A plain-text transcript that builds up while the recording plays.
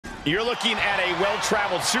You're looking at a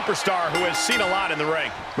well-traveled superstar who has seen a lot in the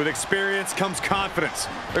ring. With experience comes confidence.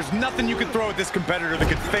 There's nothing you can throw at this competitor that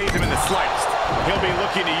could phase him in the slightest. He'll be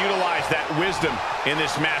looking to utilize that wisdom in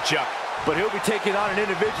this matchup. But he'll be taking on an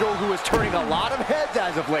individual who is turning a lot of heads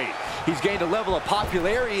as of late. He's gained a level of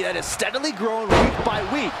popularity that has steadily grown week by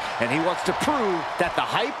week, and he wants to prove that the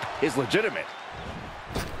hype is legitimate.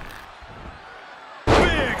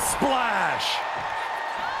 Big splash!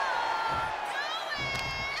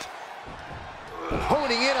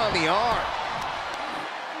 Honing in on the arm.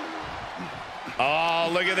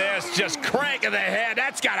 Oh, look at this. Just cranking the head.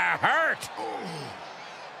 That's gotta hurt.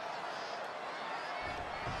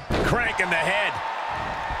 Cranking the head.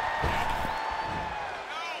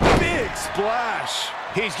 Big splash!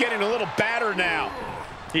 He's getting a little battered now.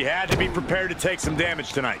 He had to be prepared to take some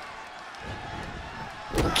damage tonight.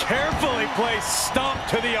 Carefully placed stomp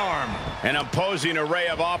to the arm. An imposing array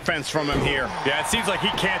of offense from him here. Yeah, it seems like he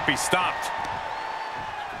can't be stopped.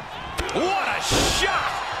 What a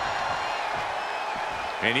shot!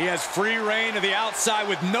 And he has free reign to the outside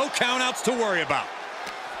with no countouts to worry about.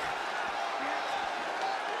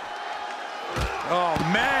 Oh,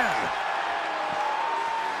 man.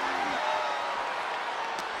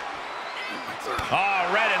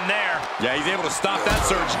 Oh, right in there. Yeah, he's able to stop that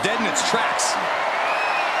surge dead in its tracks.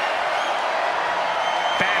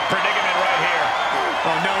 Bad predicament right here.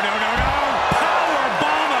 Oh, no, no, no, no. Power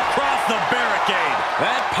bomb across the barricade.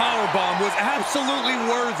 That power bomb was absolutely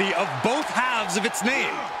worthy of both halves of its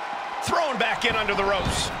name. Thrown back in under the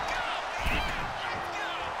ropes.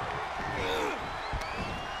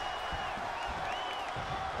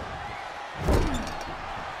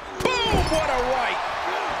 Boom, what a right.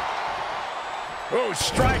 Oh,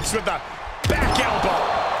 strikes with the back elbow.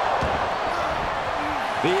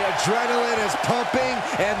 The adrenaline is pumping,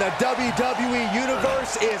 and the WWE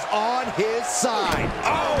Universe is on his side.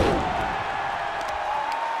 Oh!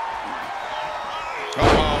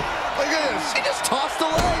 Look at this. He just tossed a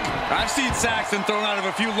leg. I've seen Saxton thrown out of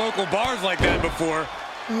a few local bars like that before.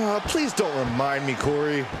 Please don't remind me,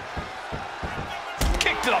 Corey.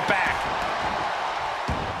 Kick to the back.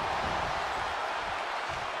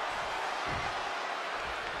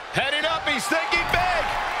 Heading up, he's thinking big.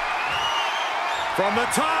 From the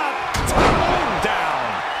top,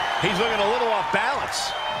 down. He's looking a little off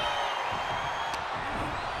balance.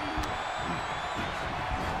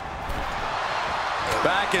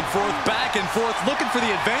 Back and forth, looking for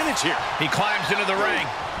the advantage here. He climbs into the ring.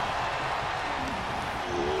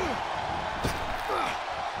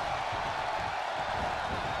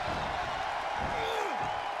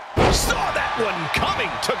 Saw that one coming,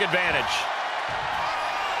 took advantage.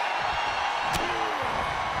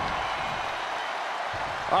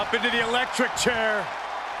 Up into the electric chair.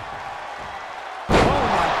 Oh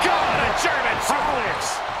my God, a German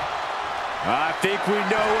suplex. I think we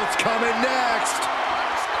know what's coming next.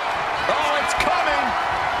 Oh, it's coming.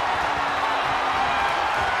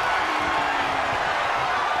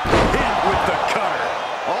 Hit with the cutter.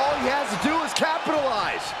 All he has to do is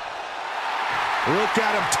capitalize. Look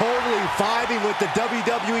at him totally vibing with the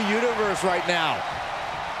WWE Universe right now.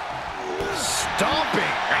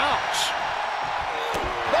 Stomping. Ouch.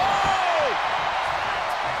 Oh!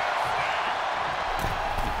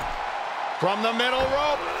 From the middle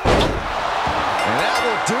rope. And that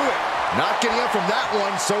will do it. Not getting up from that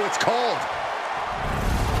one, so it's called.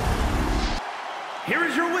 Here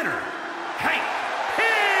is your winner,